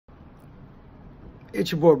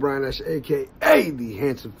It's your boy Brian Ash, aka the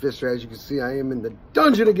Handsome Fister. As you can see, I am in the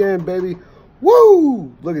dungeon again, baby.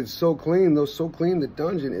 Woo! Look, it's so clean, though. So clean. The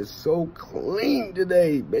dungeon is so clean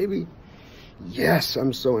today, baby. Yes,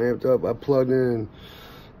 I'm so amped up. I plugged in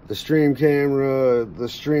the stream camera, the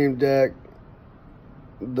stream deck,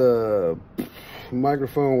 the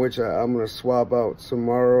microphone, which I'm gonna swap out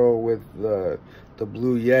tomorrow with the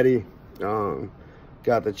Blue Yeti.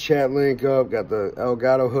 Got the chat link up, got the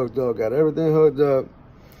Elgato hooked up, got everything hooked up,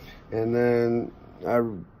 and then I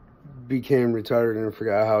became retarded and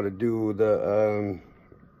forgot how to do the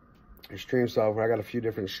stream software. I got a few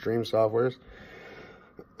different stream softwares,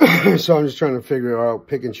 so I'm just trying to figure out,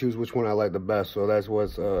 pick and choose which one I like the best. So that's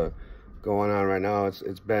what's going on right now. It's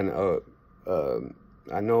been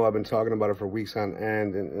I know I've been talking about it for weeks on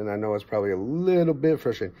end, and I know it's probably a little bit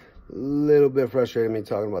frustrating me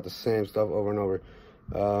talking about the same stuff over and over.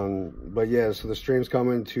 But yeah, so the stream's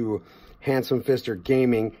coming to Handsome Fister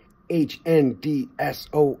Gaming,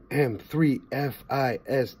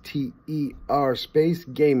 HNDSOM3FISTER space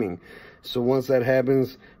gaming. So once that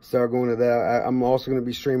happens, start going to that. I'm also going to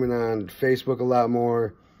be streaming on Facebook a lot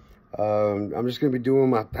more. I'm just going to be doing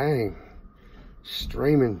my thing,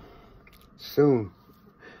 streaming soon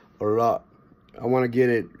a lot. I want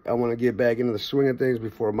to get back into the swing of things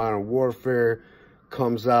before Modern Warfare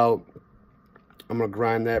comes out. I'm going to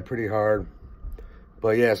grind that pretty hard.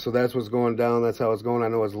 But yeah, so that's what's going down. That's how it's going. I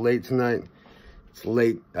know it's late tonight. It's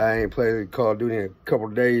late. I ain't played Call of Duty in a couple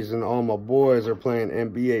of days, and all my boys are playing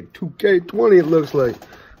NBA 2K20, it looks like.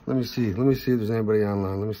 Let me see. Let me see if there's anybody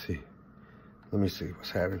online. Let me see. Let me see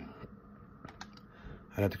what's happening.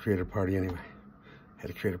 I had to create a party anyway.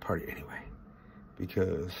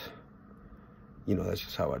 Because, you know, that's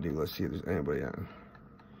just how I do. Let's see if there's anybody on.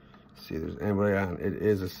 See if there's anybody on. It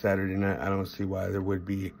is a Saturday night. I don't see why there would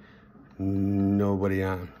be nobody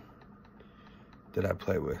on that I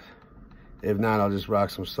play with. If not, I'll just rock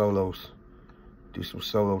some solos, do some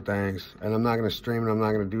solo things. And I'm not gonna stream it. I'm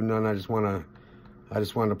not gonna do nothing. I just wanted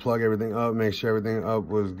to plug everything up, make sure everything up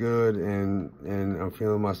was good, and I'm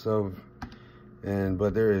feeling myself.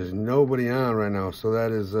 But there is nobody on right now, so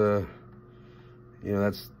that is you know,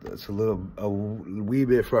 that's a wee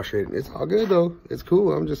bit frustrating. It's all good though. It's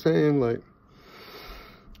cool. I'm just saying, like,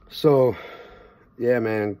 so yeah,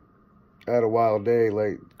 man, I had a wild day,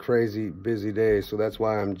 like crazy busy day. So that's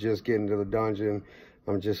why I'm just getting to the dungeon.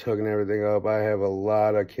 I'm just hooking everything up. I have a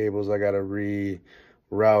lot of cables I gotta reroute.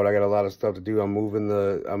 I got a lot of stuff to do. I'm moving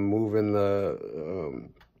the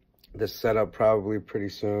setup probably pretty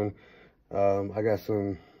soon. I got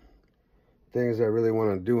some things I really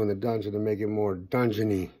want to do in the dungeon to make it more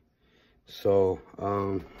dungeony. So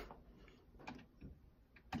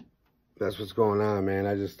that's what's going on, man.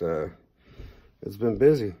 I just it's been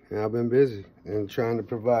busy, and I've been busy and trying to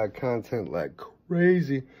provide content like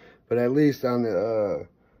crazy. But at least on the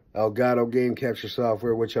Elgato game capture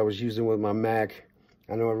software, which I was using with my Mac,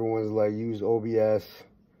 I know everyone's like use OBS,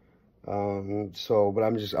 but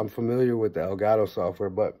I'm familiar with the Elgato software.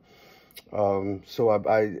 But so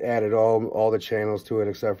I added all the channels to it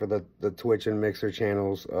except for the Twitch and Mixer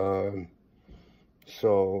channels.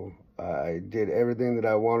 So I did everything that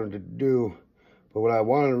I wanted to do. But what I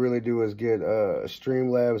wanted to really do is get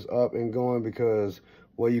Streamlabs up and going, because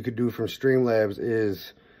what you could do from Streamlabs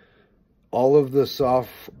is all of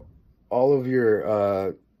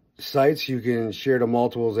your sites, you can share to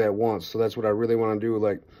multiples at once. So that's what I really want to do.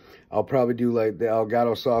 Like, I'll probably do like the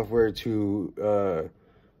Elgato software to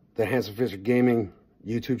the Handsome Fister Gaming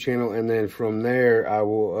YouTube channel, and then from there I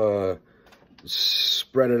will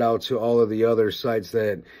spread it out to all of the other sites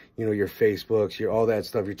that, you know, your Facebooks, your all that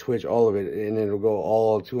stuff, your Twitch, all of it, and it'll go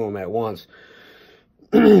all to them at once.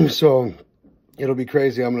 So it'll be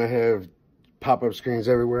crazy. I'm gonna have pop-up screens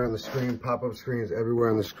everywhere on the screen, pop-up screens everywhere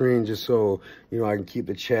on the screen, just so, you know, I can keep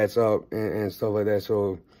the chats up and stuff like that.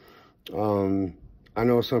 So I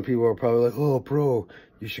know some people are probably like, oh bro,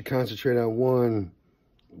 you should concentrate on one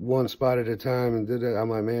spot at a time and did that. I'm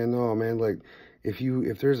like, man, no, man, like, if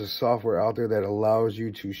there's a software out there that allows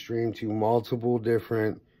you to stream to multiple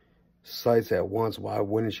different sites at once, why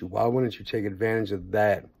wouldn't you take advantage of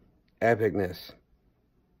that epicness?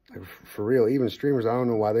 Like, for real, even streamers, I don't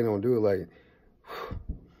know why they don't do it. Like,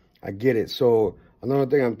 I get it. So another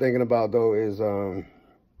thing I'm thinking about though is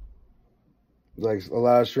like a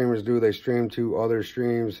lot of streamers do, they stream to other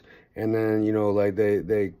streams, and then, you know, like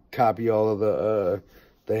they copy all of the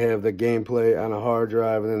they have the gameplay on a hard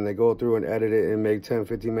drive, and then they go through and edit it and make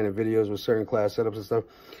 10-15 minute videos with certain class setups and stuff,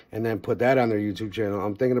 and then put that on their YouTube channel.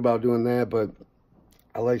 I'm thinking about doing that, but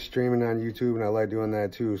I like streaming on YouTube, and I like doing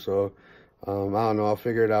that too. So I don't know, I'll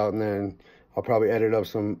figure it out, and then I'll probably edit up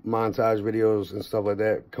some montage videos and stuff like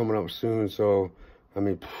that coming up soon. So, I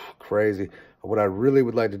mean, crazy. What I really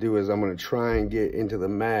would like to do is I'm going to try and get into the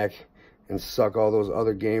Mac and suck all those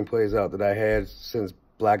other gameplays out that I had since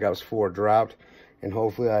Black Ops 4 dropped. And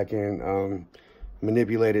hopefully I can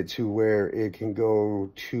manipulate it to where it can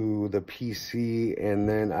go to the PC, and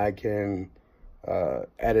then I can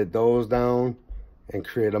edit those down and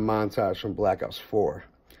create a montage from Black Ops 4.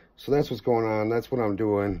 So that's what's going on. That's what I'm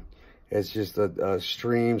doing. It's just a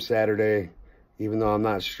stream Saturday. Even though I'm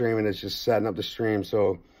not streaming, it's just setting up the stream.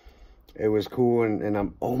 So it was cool, and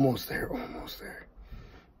I'm almost there,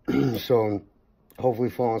 So hopefully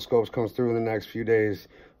Fallen Scopes comes through in the next few days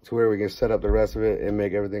to where we can set up the rest of it and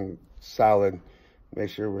make everything solid. Make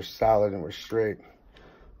sure we're solid and we're straight.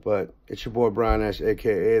 But it's your boy Brian Ash,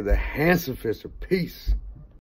 aka the Handsome Fister. Peace.